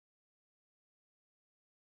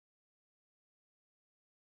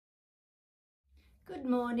Good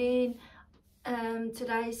morning.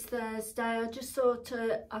 Today's Thursday. I just thought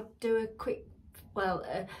I'd do a quick,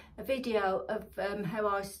 a video of how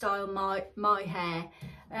I style my hair.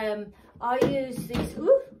 I use this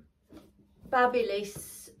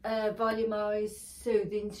fabulous volumized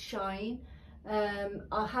soothing shine.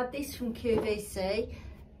 I had this from QVC.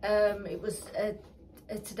 It was a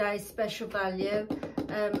today's special value.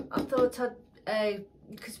 I thought I'd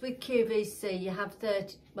because with QVC you have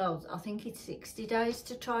 30, well I think it's 60 days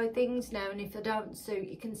to try things now, and if they don't suit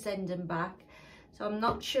you can send them back. So I'm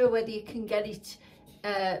not sure whether you can get it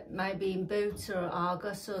maybe in Boots or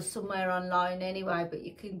Argos or somewhere online anyway, but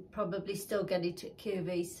you can probably still get it at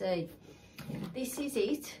QVC. This is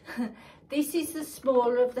it. This is the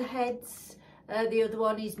smaller of the heads. The other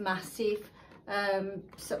one is massive.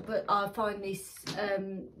 But I find this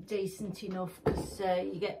decent enough because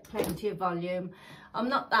you get plenty of volume. I'm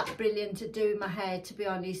not that brilliant at doing my hair, to be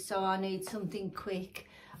honest, so I need something quick.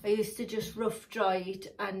 I used to just rough dry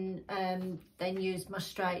it and then use my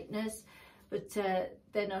straighteners, but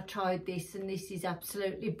then I tried this, and this is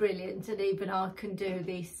absolutely brilliant, and even I can do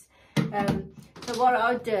this. So what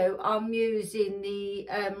I do, I'm using the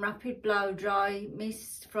Rapid Blow Dry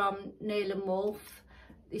Mist from Neil & Wolf.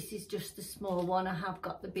 This is just the small one. I have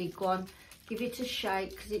got the big one. Give it a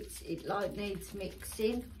shake because it like needs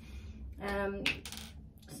mixing.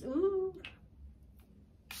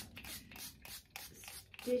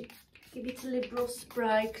 Give it a liberal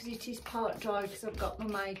spray because it is part dry, because I've got my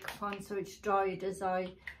makeup on, so it's dried as I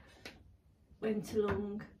went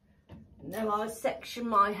along. Now I section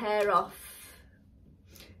my hair off.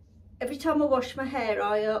 Every time I wash my hair,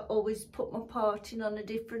 I always put my parting on a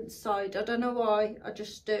different side. I don't know why, I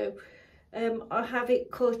just do. I have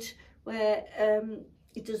it cut where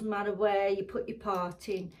it doesn't matter where you put your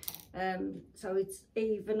parting, so it's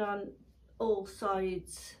even on all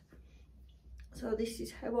sides. So this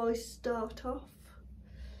is how I start off.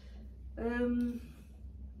 I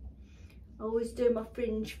always do my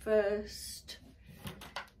fringe first.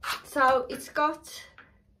 So it's got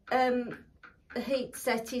the heat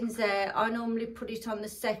settings there. I normally put it on the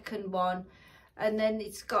second one, and then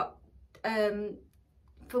it's got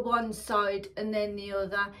for one side and then the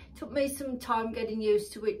other. It took me some time getting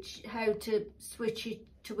used to how to switch it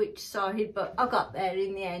to which side, but I got there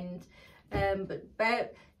in the end.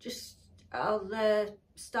 I'll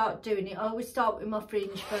start doing it. I always start with my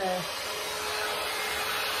fringe first.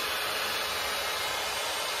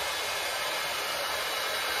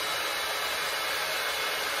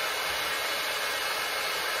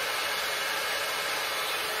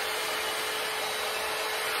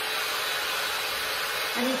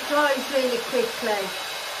 And it dries really quickly,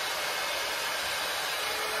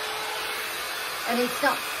 and it's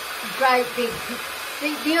not great big.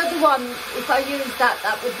 The other one, if I use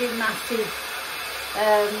that would be massive.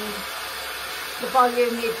 The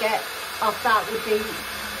volume you get off that would be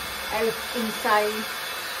insane.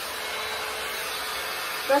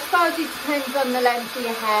 But I suppose it depends on the length of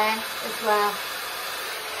your hair as well.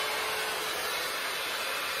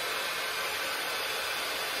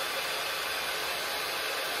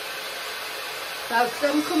 So, because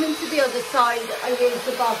I'm coming to the other side, I use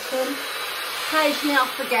the bottom. Occasionally I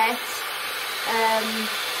forget.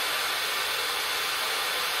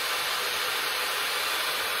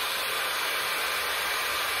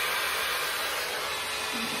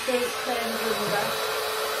 You can see it turns under.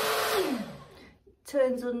 It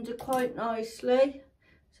turns under quite nicely.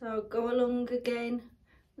 So I'll go along again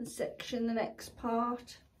and section the next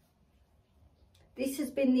part. This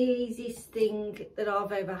has been the easiest thing that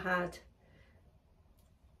I've ever had.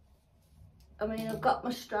 I mean, I've got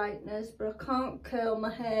my straighteners, but I can't curl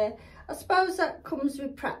my hair. I suppose that comes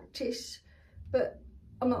with practice, but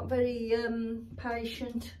I'm not very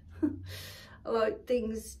patient. I like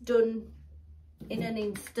things done in an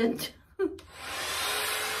instant.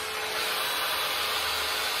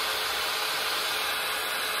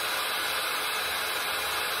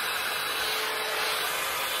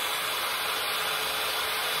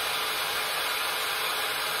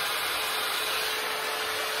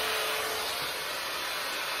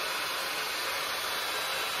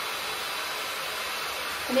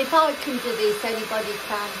 And if I can do this, anybody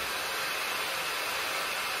can.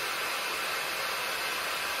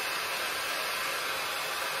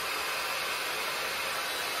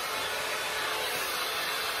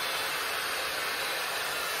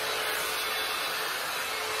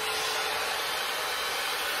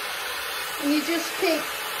 And you just keep,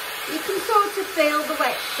 you can sort of feel the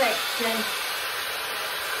wet section.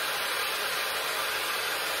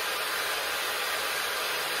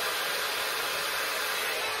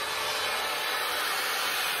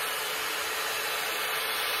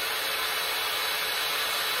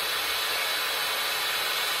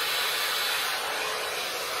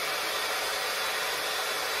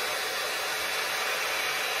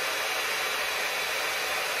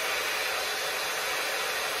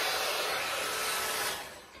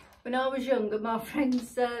 when I was younger, my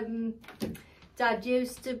friend's dad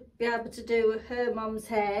used to be able to do her mum's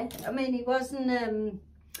hair. I mean, he wasn't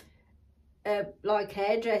like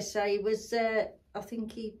hairdresser. He was, I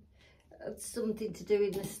think he had something to do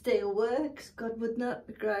in the steel works. God, wouldn't that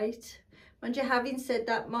be great? And having said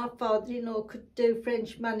that, my father-in-law could do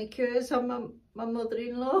French manicures on my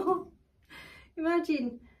mother-in-law.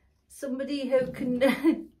 Imagine somebody who can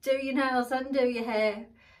do your nails and do your hair.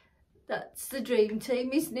 That's the dream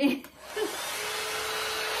team, isn't it?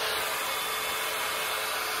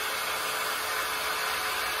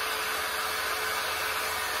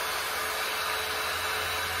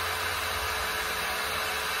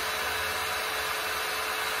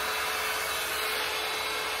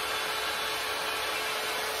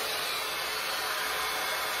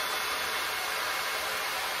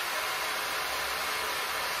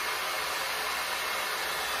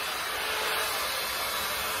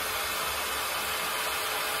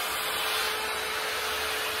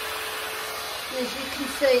 As you can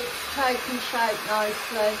see, it's taking shape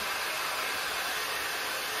nicely.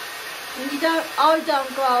 And I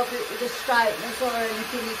don't go over it with a straighteners or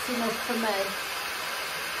anything, it's enough for me.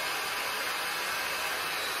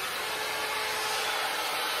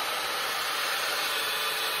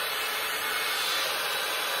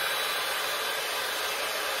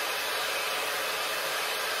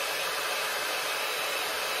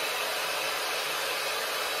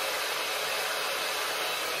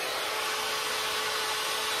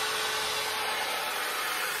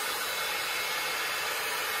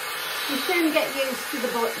 You soon get used to the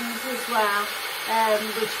buttons as well,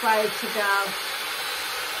 which way to go.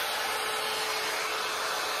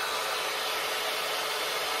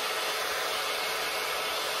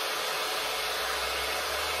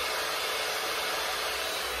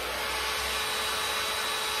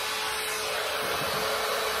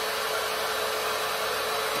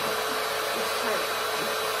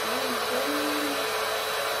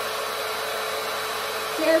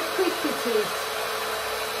 See how quick it is.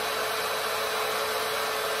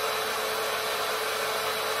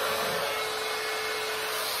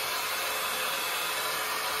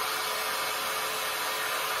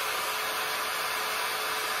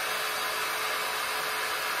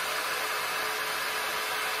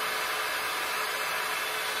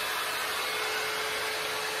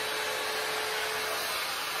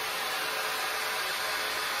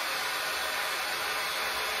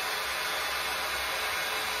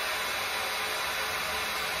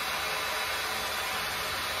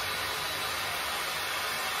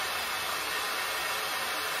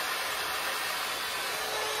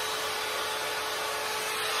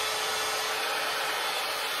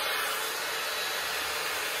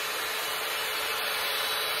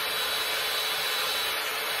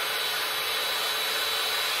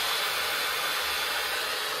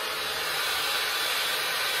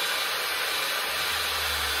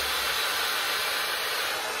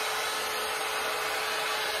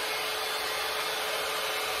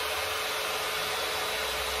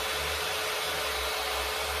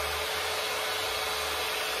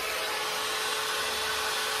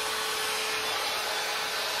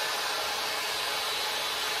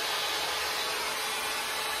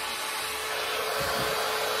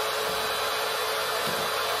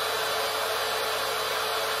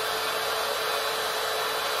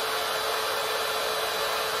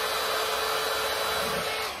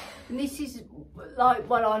 And this is like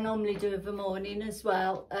what I normally do of the morning as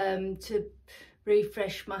well, to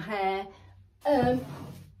refresh my hair,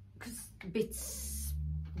 because bits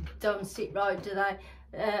don't sit right, do they?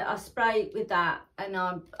 I spray it with that, and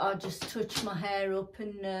I just touch my hair up,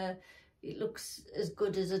 and it looks as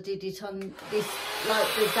good as I did it on this, like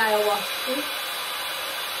the day I washed it.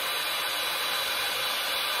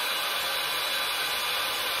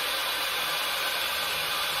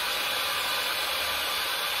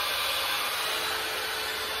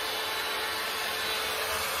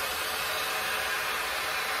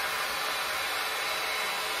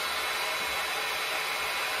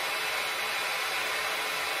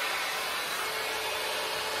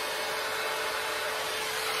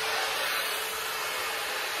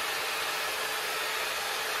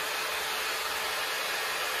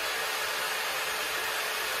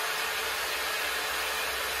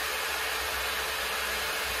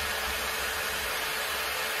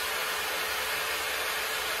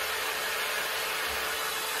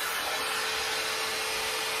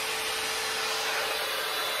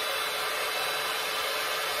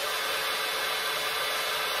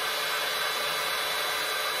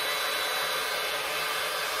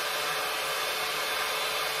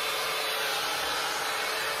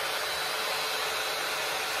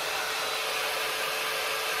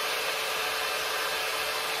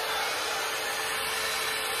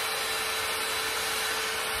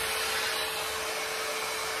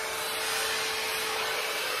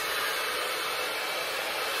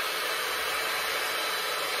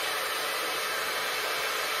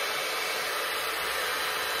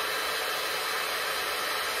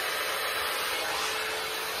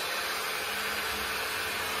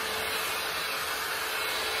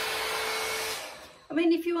 I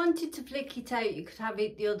mean, if you wanted to flick it out, you could have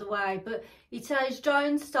it the other way, but it says dry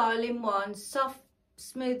and style in one, soft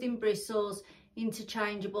smoothing bristles,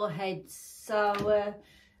 interchangeable heads. So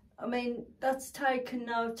I mean, that's taken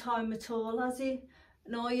no time at all, has it?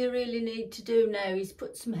 And all you really need to do now is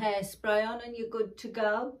put some hairspray on and you're good to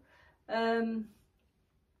go.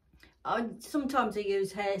 Sometimes I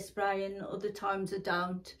use hairspray and other times I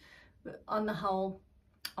don't, but on the whole,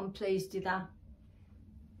 I'm pleased with that.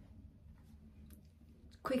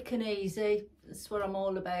 Quick and easy, that's what I'm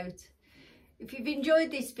all about. If you've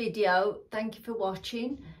enjoyed this video, thank you for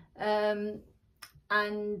watching. And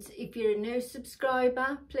if you're a new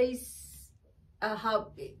subscriber, please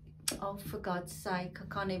oh, for God's sake, I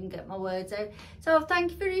can't even get my words out. So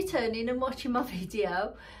thank you for returning and watching my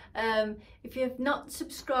video. If you have not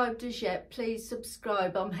subscribed as yet, please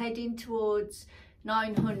subscribe. I'm heading towards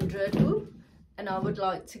 900 and I would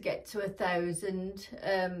like to get to 1,000.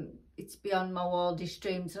 It's beyond my wildest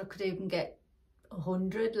dreams. I could even get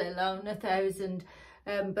 100, let alone 1,000.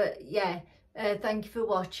 But yeah, thank you for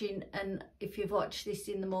watching, and if you've watched this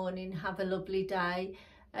in the morning, have a lovely day,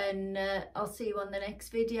 and I'll see you on the next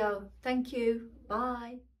video. Thank you.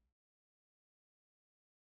 Bye.